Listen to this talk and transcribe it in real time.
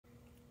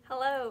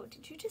Hello,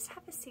 did you just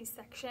have a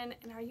C-section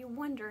and are you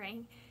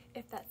wondering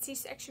if that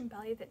C-section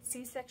belly, that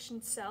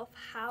C-section self,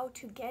 how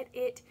to get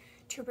it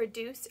to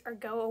reduce or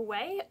go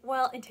away?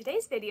 Well, in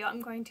today's video, I'm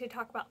going to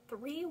talk about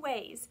 3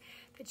 ways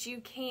that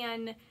you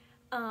can,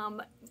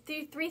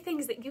 three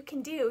things that you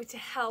can do to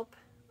help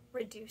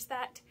reduce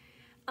that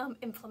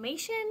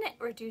inflammation,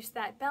 reduce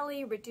that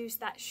belly, reduce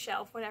that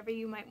shelf, whatever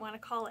you might want to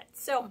call it.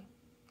 So,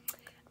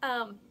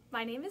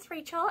 my name is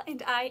Rachel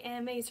and I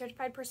am a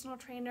certified personal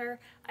trainer.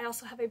 I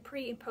also have a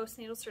pre and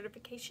postnatal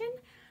certification.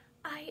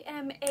 I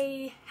am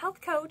a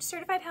health coach,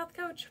 certified health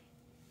coach.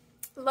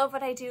 Love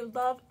what I do,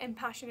 love and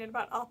passionate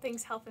about all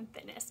things health and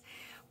fitness.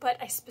 But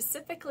I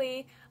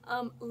specifically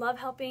love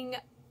helping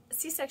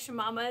C-section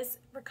mamas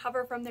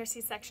recover from their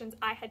C-sections.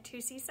 I had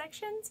 2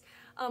 C-sections,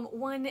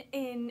 one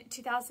in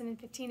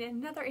 2015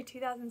 and another in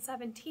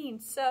 2017.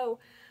 So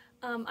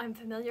I'm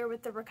familiar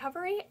with the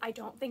recovery. I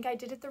don't think I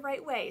did it the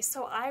right way.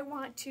 So I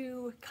want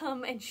to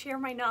come and share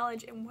my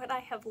knowledge and what I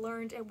have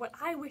learned and what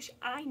I wish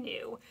I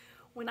knew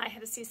when I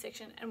had a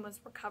C-section and was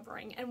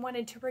recovering and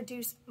wanted to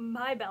reduce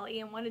my belly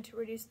and wanted to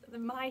reduce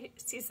my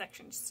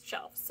C-section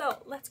shelf.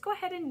 So let's go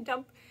ahead and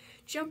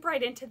jump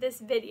right into this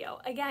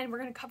video. Again, we're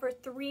going to cover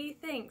 3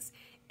 things: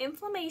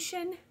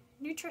 inflammation,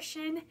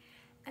 nutrition,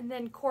 and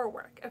then core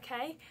work,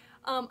 okay?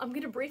 I'm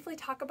going to briefly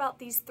talk about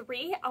these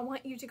 3. I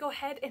want you to go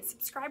ahead and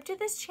subscribe to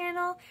this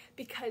channel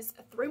because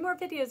 3 more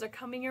videos are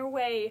coming your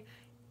way.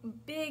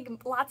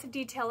 Lots of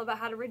detail about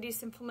how to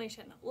reduce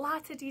inflammation,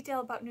 lots of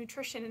detail about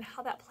nutrition and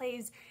how that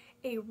plays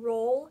a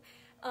role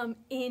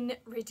in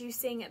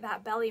reducing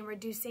that belly and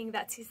reducing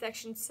that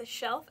C-section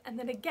shelf. And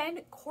then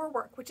again, core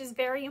work, which is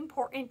very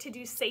important to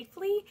do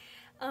safely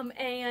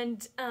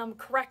and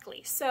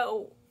correctly.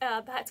 So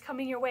that's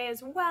coming your way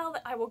as well.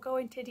 I will go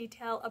into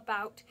detail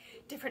about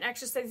different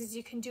exercises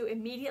you can do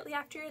immediately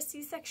after a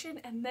C-section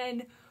and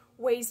then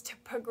ways to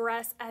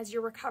progress as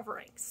you're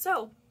recovering.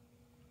 So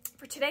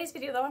for today's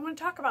video though, I want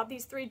to talk about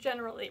these 3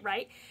 generally,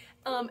 right?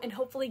 And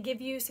hopefully give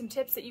you some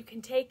tips that you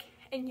can take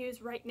and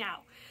use right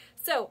now.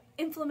 So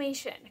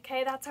inflammation,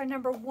 okay, that's our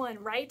number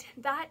 1, right?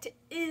 That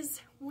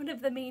is one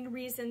of the main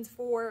reasons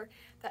for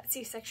that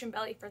C-section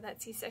belly, for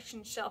that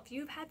C-section shelf.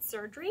 You've had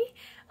surgery,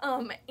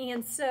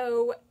 and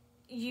so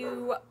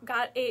you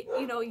got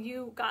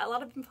you got a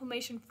lot of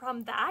inflammation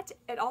from that.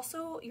 And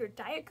also your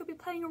diet could be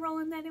playing a role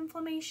in that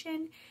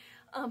inflammation.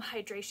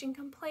 Hydration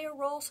can play a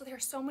role. So there are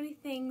so many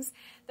things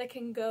that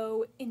can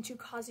go into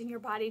causing your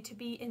body to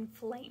be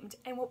inflamed.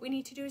 And what we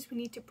need to do is we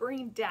need to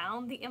bring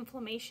down the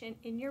inflammation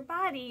in your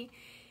body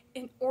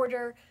in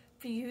order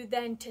for you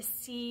then to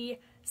see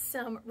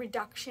some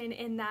reduction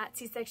in that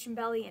C-section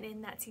belly and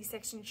in that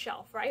C-section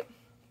shelf, right?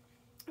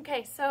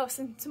 Okay, so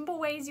some simple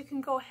ways you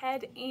can go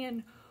ahead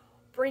and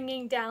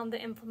bringing down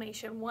the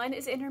inflammation. One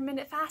is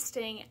intermittent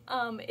fasting.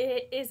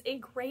 It is a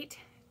great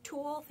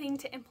thing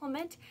to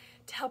implement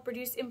to help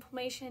reduce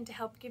inflammation, to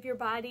help give your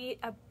body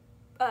a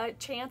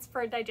chance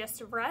for a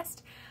digestive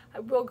rest. I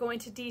will go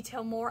into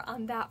detail more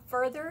on that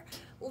further.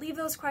 Leave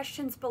those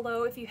questions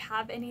below if you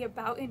have any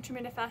about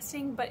intermittent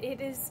fasting, but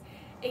it is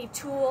a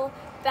tool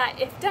that,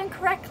 if done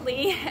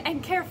correctly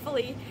and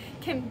carefully,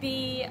 can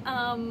be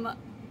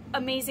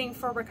amazing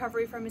for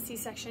recovery from a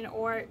C-section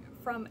or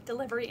from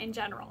delivery in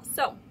general.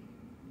 So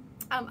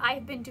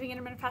I've been doing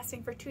intermittent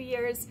fasting for 2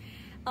 years.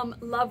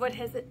 Love what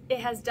it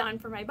has done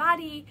for my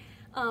body,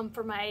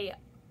 for my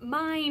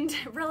mind.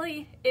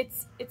 Really,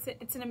 it's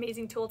an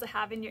amazing tool to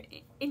have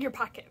in your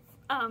pocket.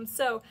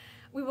 So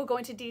we will go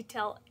into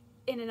detail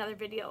in another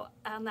video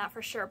on that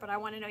for sure, but I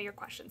want to know your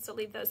questions, so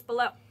leave those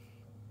below.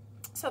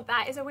 So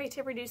that is a way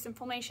to reduce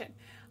inflammation.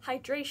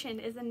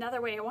 Hydration is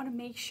another way. I want to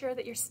make sure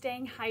that you're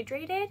staying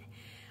hydrated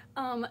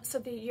so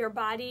that your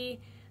body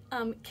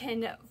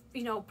can,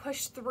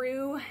 push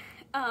through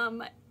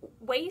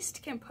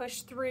waste, can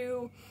push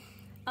through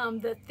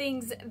the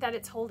things that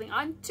it's holding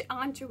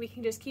onto. We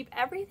can just keep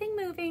everything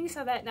moving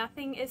so that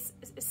nothing is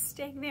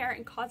staying there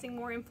and causing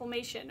more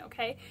inflammation,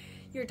 okay?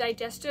 Your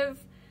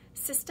digestive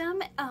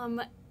system,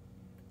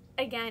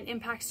 again,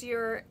 impacts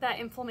that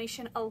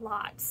inflammation a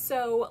lot.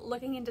 So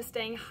looking into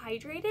staying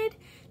hydrated,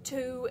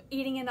 to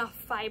eating enough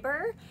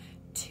fiber,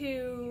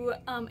 to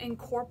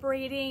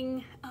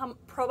incorporating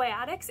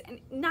probiotics, and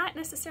not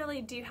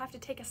necessarily do you have to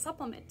take a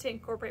supplement to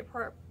incorporate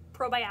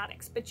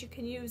probiotics, but you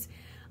can use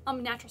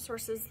natural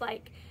sources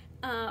like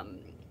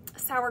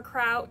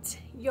sauerkraut,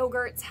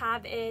 yogurts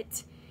have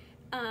it,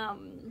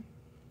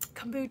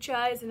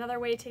 kombucha is another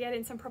way to get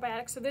in some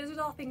probiotics. So those are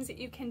all things that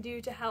you can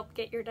do to help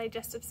get your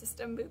digestive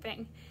system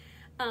moving,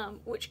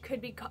 which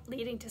could be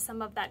leading to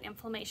some of that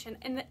inflammation.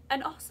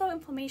 And also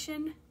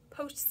inflammation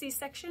post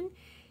C-section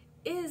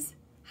is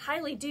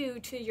highly due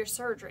to your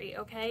surgery,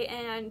 okay?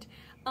 And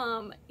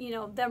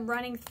them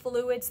running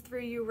fluids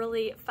through you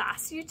really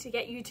fast to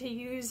get you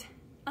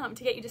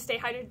to stay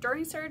hydrated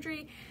during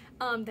surgery,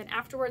 then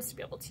afterwards to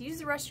be able to use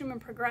the restroom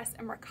and progress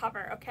and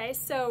recover, okay?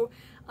 So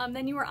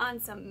then you were on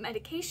some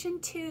medication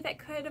too that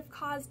could have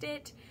caused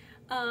it.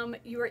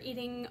 you are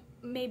eating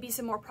maybe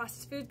some more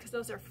processed food because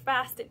those are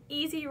fast and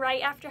easy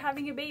right after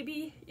having a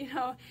baby. You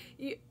know,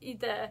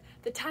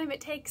 the time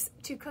it takes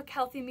to cook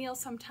healthy meals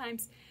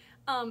sometimes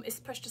is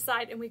pushed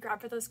aside, and we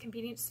grab for those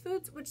convenience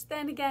foods, which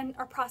then again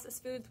are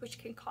processed foods, which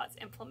can cause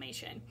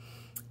inflammation.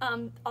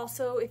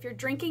 Also, if you're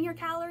drinking your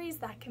calories,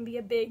 that can be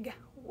a big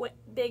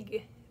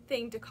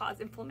thing to cause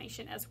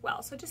inflammation as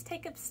well. So just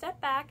take a step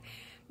back,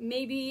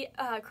 maybe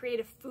create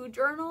a food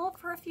journal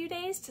for a few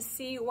days to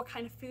see what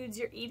kind of foods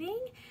you're eating.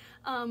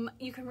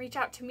 You can reach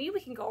out to me. We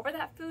can go over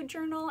that food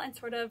journal and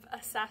sort of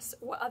assess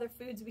what other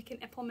foods we can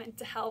implement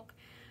to help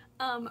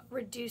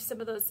reduce some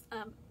of those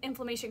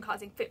inflammation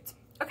causing foods.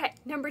 Okay,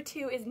 number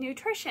 2 is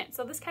nutrition.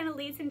 So this kind of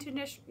leads into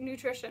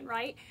nutrition,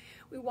 right?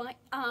 We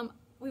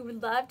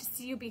would love to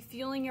see you be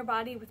fueling your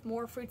body with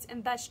more fruits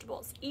and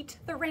vegetables. Eat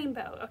the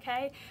rainbow,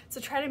 okay? So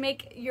try to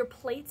make your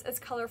plates as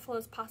colorful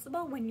as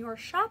possible. When you're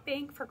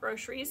shopping for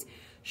groceries,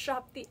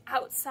 shop the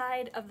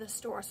outside of the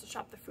store. So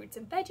shop the fruits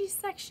and veggies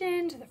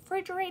section, to the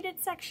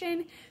refrigerated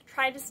section.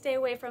 Try to stay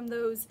away from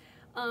those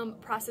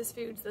processed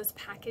foods, those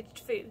packaged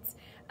foods.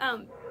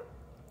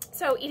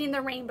 So eating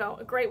the rainbow,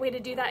 a great way to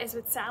do that is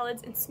with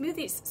salads and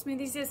smoothies.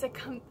 Smoothies is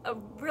a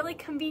really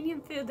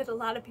convenient food that a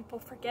lot of people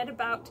forget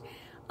about.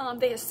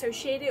 They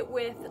associate it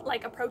with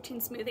like a protein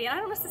smoothie. And I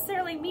don't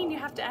necessarily mean you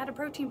have to add a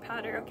protein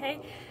powder,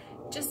 okay?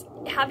 Just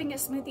having a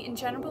smoothie in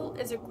general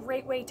is a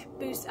great way to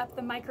boost up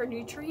the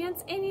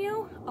micronutrients in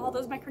you. All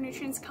those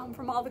micronutrients come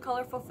from all the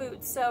colorful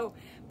foods. So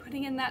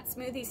putting in that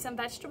smoothie some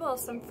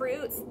vegetables, some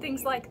fruits,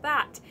 things like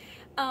that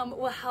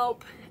will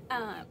help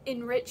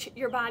enrich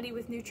your body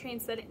with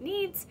nutrients that it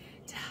needs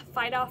to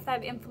fight off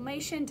that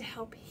inflammation, to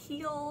help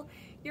heal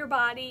your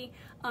body,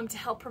 to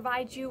help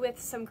provide you with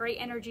some great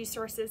energy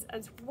sources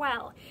as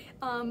well.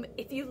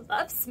 If you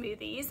love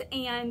smoothies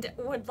and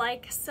would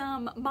like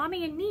some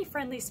mommy and me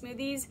friendly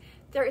smoothies,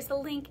 there is a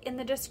link in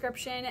the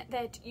description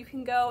that you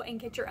can go and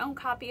get your own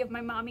copy of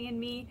my Mommy and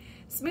Me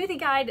smoothie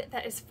guide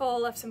that is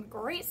full of some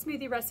great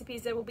smoothie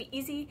recipes that will be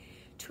easy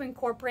to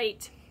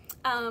incorporate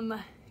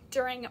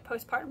during a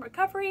postpartum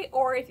recovery,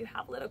 or if you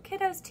have little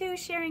kiddos too,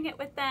 sharing it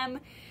with them.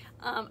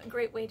 A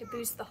great way to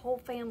boost the whole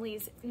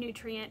family's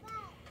nutrient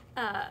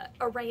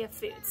array of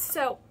foods.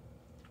 So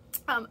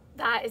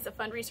that is a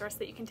fun resource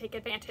that you can take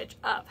advantage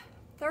of.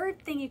 Third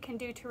thing you can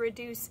do to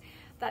reduce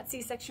that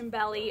C-section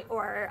belly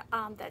or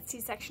that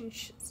C-section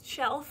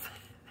shelf,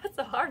 that's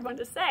a hard one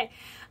to say,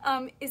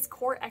 is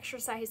core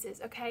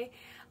exercises, okay?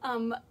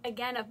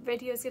 Again, a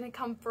video is going to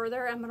come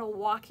further. I'm going to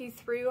walk you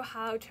through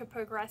how to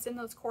progress in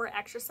those core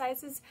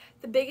exercises.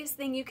 The biggest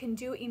thing you can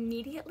do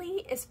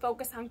immediately is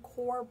focus on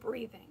core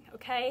breathing,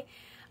 okay?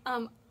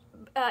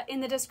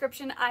 In the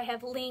description, I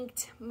have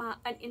linked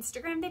an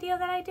Instagram video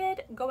that I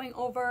did going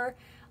over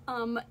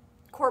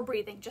core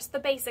breathing, just the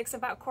basics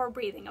about core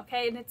breathing,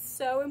 okay? And it's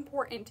so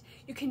important.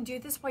 You can do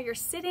this while you're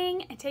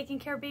sitting and taking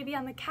care of baby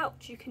on the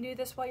couch. You can do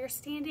this while you're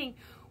standing,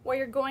 while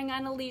you're going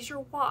on a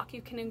leisure walk.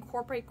 You can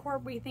incorporate core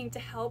breathing to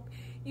help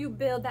you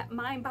build that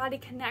mind-body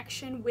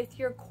connection with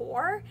your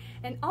core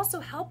and also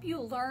help you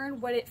learn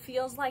what it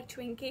feels like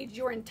to engage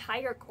your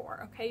entire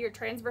core, okay? Your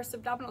transverse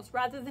abdominals,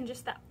 rather than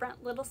just that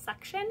front little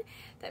section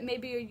that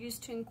maybe you're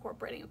used to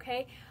incorporating,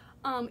 okay?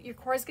 Your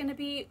core is going to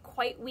be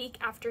quite weak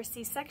after a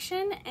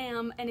C-section,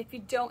 and if you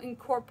don't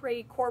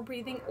incorporate core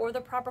breathing or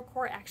the proper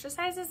core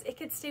exercises, it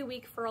could stay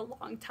weak for a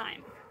long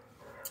time.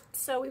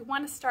 So we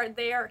want to start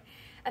there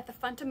at the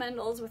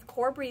fundamentals with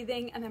core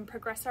breathing and then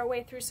progress our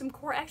way through some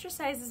core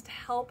exercises to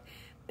help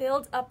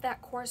build up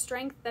that core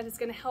strength that is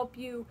going to help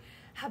you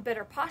have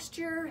better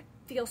posture,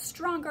 feel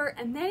stronger,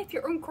 and then if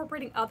you're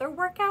incorporating other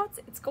workouts,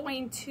 it's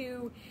going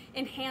to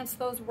enhance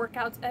those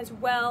workouts as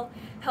well,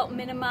 help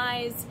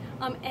minimize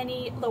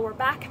any lower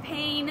back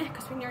pain,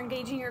 because when you're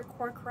engaging your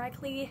core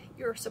correctly,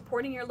 you're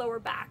supporting your lower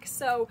back.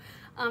 So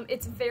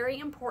it's very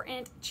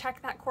important.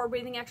 Check that core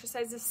breathing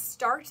exercises,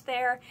 start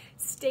there,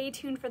 stay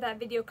tuned for that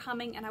video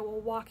coming, and I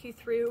will walk you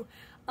through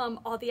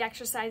all the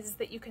exercises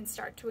that you can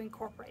start to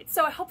incorporate.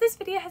 So I hope this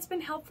video has been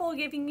helpful,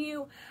 giving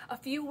you a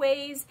few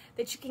ways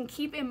that you can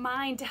keep in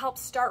mind to help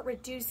start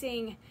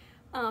reducing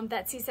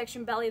that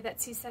C-section belly,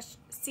 that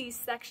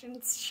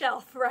C-section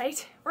shelf,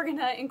 right? We're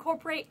gonna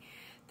incorporate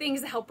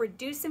things that help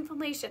reduce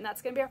inflammation.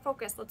 That's gonna be our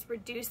focus. Let's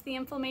reduce the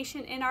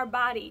inflammation in our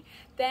body.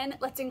 Then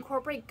let's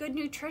incorporate good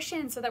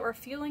nutrition so that we're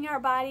fueling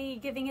our body,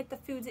 giving it the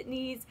foods it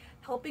needs,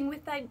 helping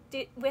with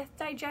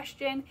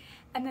digestion.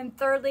 And then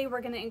thirdly,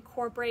 we're gonna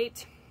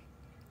incorporate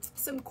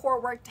some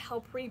core work to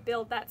help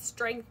rebuild that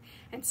strength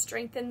and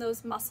strengthen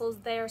those muscles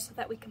there so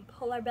that we can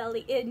pull our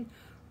belly in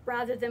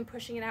rather than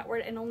pushing it outward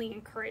and only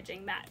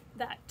encouraging that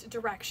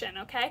direction,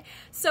 okay?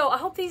 So I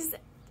hope these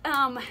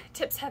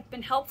tips have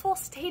been helpful.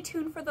 Stay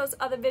tuned for those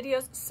other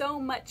videos. So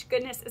much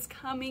goodness is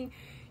coming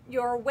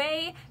your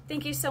way.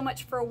 Thank you so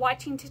much for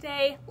watching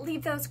today.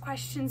 Leave those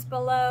questions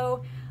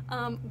below.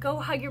 Go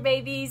hug your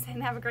babies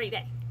and have a great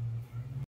day.